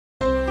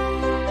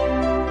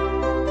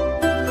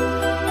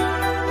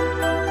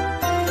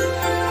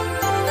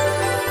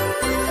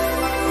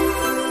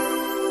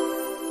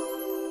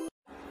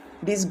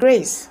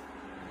Disgrace.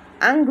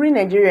 Angry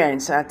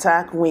Nigerians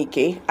attack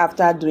Wike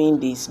after doing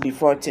this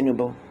before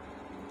Tinubu.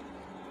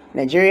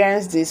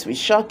 Nigerians, this will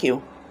shock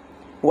you.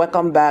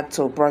 Welcome back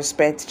to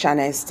Prospect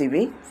Channels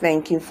TV.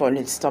 Thank you for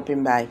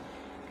stopping by.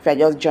 If you're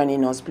just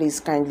joining us, please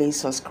kindly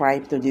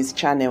subscribe to this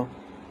channel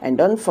and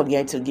don't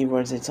forget to give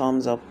us a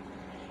thumbs up.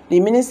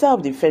 The Minister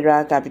of the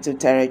Federal Capital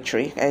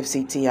Territory,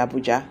 FCT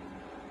Abuja,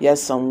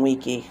 Nyesom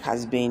Wike,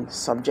 has been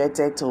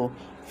subjected to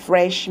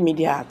fresh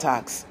media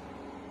attacks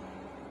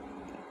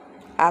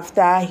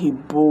after he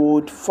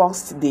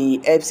forced the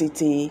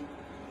FCT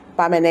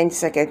permanent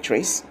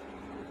secretaries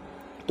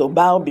to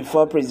bow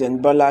before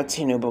President Bola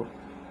Tinubu.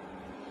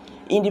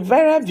 In the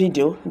viral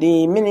video,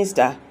 the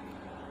minister,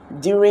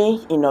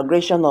 during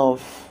inauguration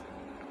of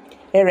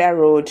Area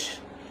Road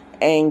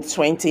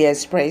N20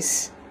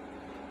 Express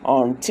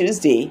on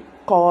Tuesday,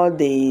 called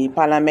the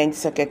parliament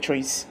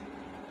secretaries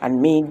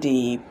and made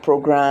the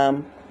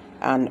program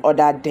and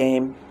ordered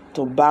them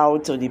to bow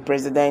to the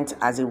president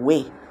as a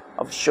way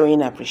of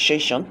showing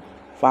appreciation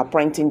for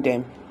appointing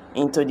them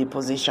into the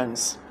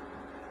positions.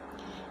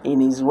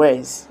 In his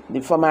words, the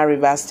former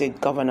Rivers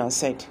State governor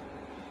said,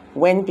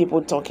 "When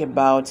people talk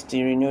about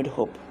the renewed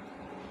hope,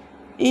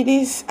 it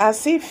is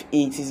as if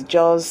it is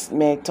just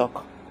mere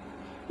talk.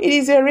 It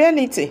is a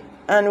reality,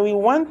 and we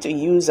want to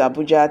use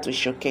Abuja to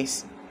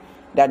showcase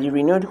that the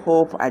renewed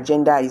hope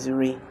agenda is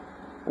real,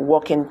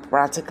 working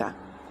practical."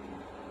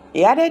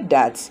 He added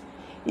that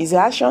his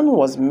action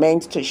was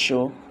meant to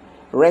show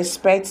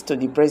respect to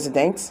the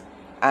president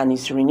and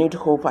his renewed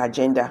hope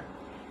agenda.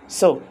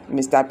 So,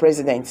 Mr.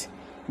 President,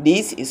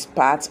 this is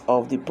part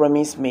of the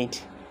promise made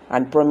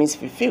and promise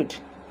fulfilled.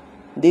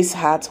 This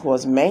act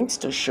was meant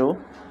to show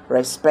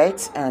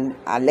respect and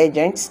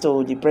allegiance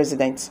to the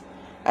president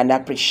and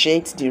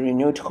appreciate the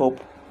renewed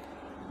hope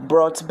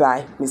brought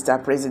by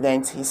Mr.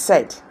 President, he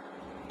said.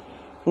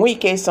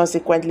 Wike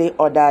subsequently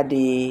ordered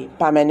the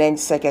permanent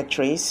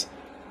secretaries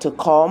to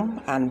come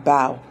and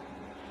bow.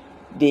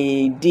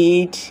 They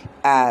did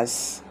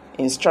as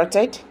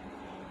instructed,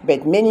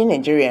 but many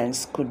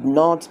Nigerians could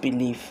not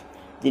believe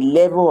the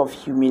level of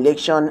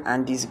humiliation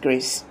and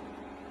disgrace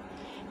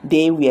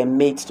they were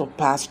made to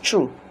pass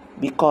through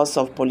because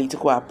of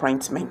political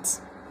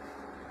appointments.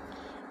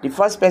 The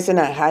first person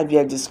I have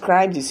here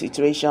described the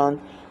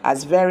situation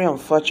as very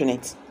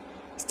unfortunate,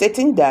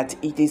 stating that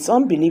it is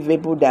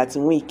unbelievable that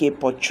Wike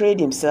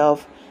portrayed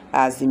himself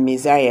as the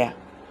Messiah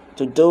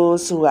to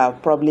those who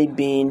have probably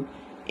been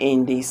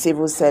in the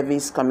Civil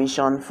Service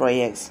Commission for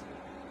years.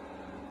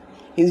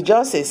 It's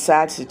just a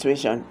sad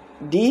situation.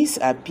 These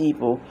are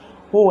people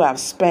who have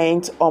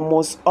spent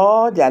almost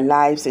all their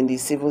lives in the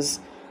Civil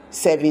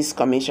Service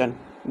Commission,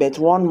 but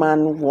one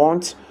man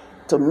wants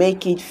to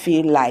make it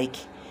feel like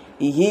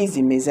he is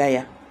the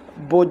Messiah,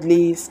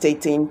 boldly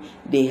stating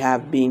they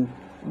have been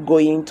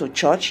going to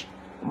church,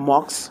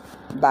 mosques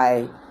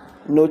by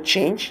no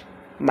change,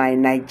 my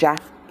Niger,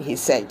 he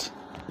said.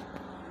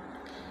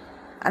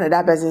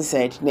 Another person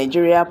said,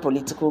 Nigeria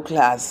political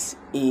class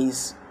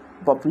is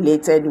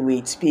populated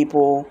with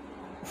people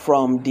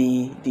from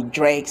the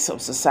dregs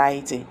of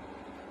society.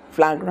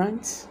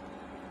 Flagrant,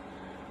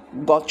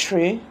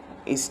 guttery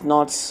is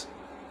not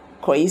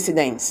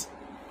coincidence.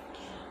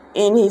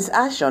 In his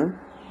action,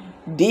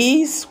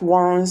 these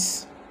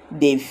ones,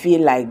 they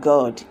feel like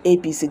God.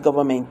 APC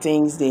government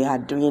thinks they are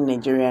doing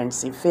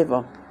Nigerians a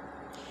favor.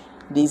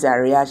 These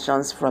are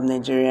reactions from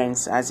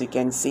Nigerians. As you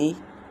can see,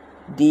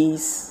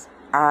 these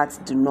acts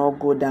do not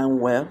go down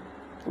well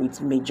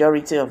with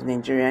majority of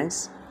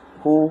Nigerians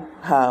who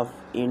have,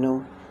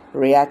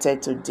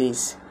 reacted to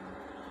this.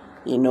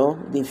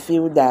 They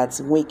feel that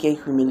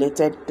Wike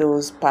humiliated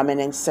those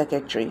permanent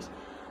secretaries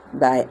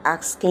by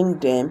asking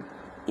them,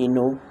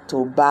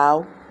 to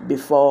bow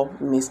before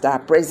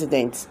Mr.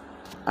 President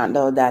and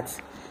all that.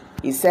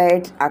 He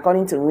said,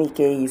 according to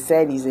Wike, he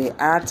said it's an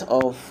act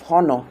of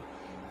honor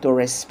to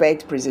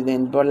respect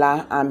President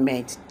Bola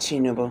Ahmed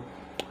Tinubu.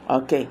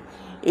 Okay.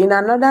 In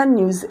another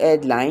news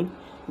headline,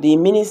 the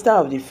Minister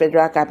of the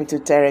Federal Capital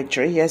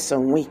Territory,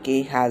 Nyesom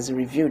Wike, has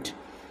reviewed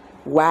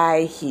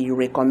why he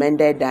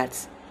recommended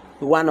that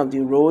one of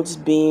the roads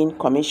being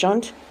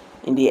commissioned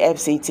in the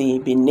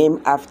FCT be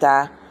named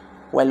after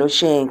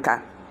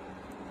Wike.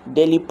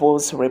 Daily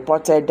Post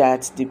reported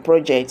that the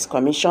project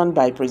commissioned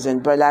by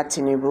President Bola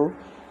Tinubu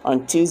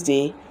on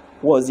Tuesday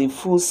was a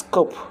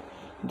full-scope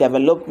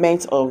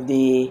development of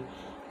the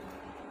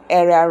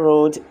Area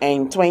Road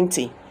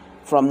N20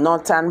 from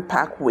Northern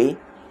Parkway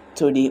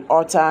to the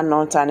Outer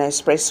Northern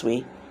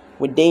Expressway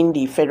within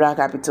the Federal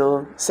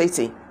Capital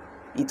City.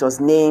 It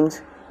was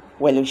named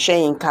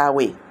Wike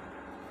Way.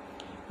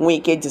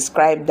 Wike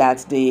described that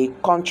the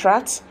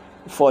contract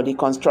for the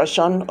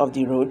construction of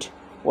the road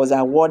was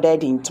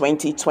awarded in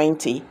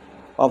 2020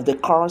 of the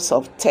cost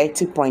of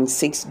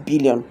 30.6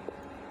 billion,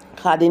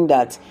 adding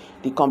that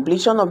the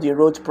completion of the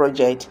road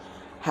project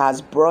has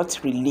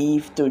brought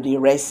relief to the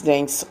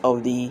residents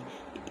of the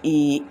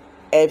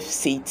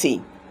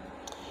FCT.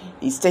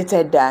 He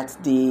stated that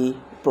the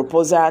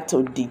proposal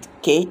to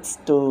dedicate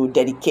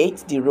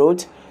the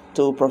road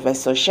to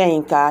Professor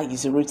Soyinka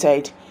is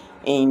rooted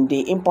in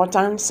the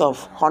importance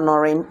of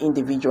honoring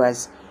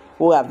individuals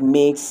who have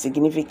made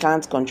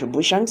significant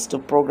contributions to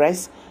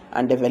progress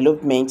and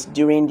development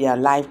during their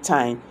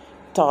lifetime,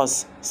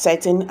 thus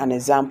setting an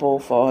example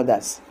for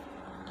others.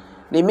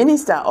 The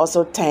minister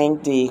also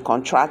thanked the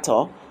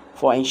contractor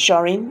for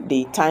ensuring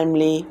the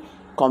timely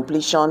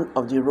completion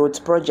of the road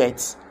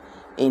projects.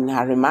 In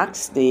her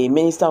remarks, the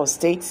Minister of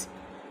State,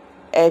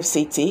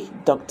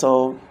 FCT,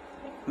 Dr.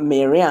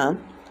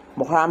 Mariam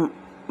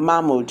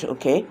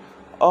Mahmood,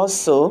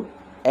 also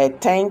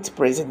thanked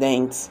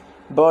President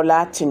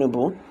Bola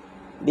Tinubu,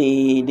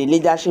 the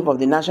leadership of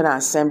the National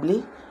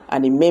Assembly,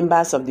 and the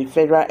members of the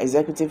Federal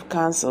Executive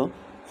Council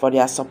for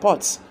their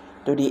support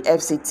to the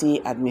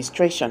FCT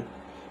administration.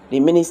 The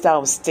Minister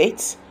of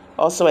State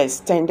also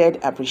extended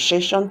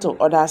appreciation to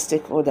other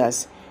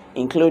stakeholders,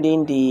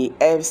 including the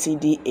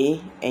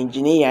FCDA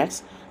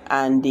engineers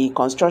and the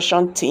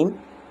construction team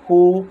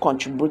who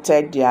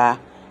contributed their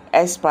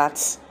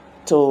experts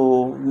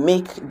to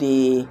make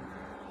the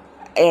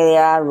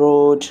area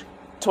road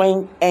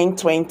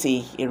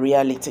N20 a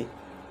reality.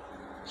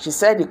 She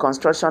said the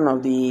construction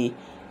of the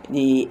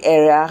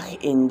area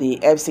in the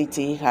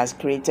FCT has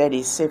created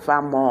a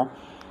safer, more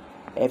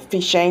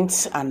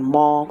efficient and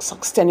more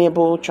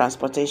sustainable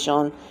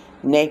transportation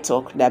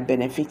network that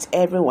benefits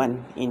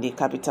everyone in the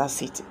capital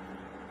city.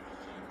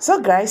 So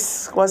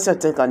guys, what's your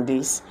take on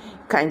this?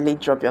 Kindly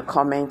drop your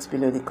comments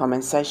below the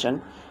comment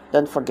section.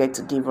 Don't forget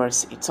to give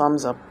us a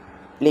thumbs up.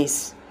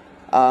 Please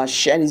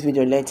share this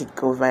video, let it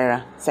go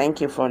viral.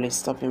 Thank you for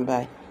stopping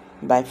by.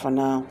 Bye for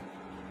now.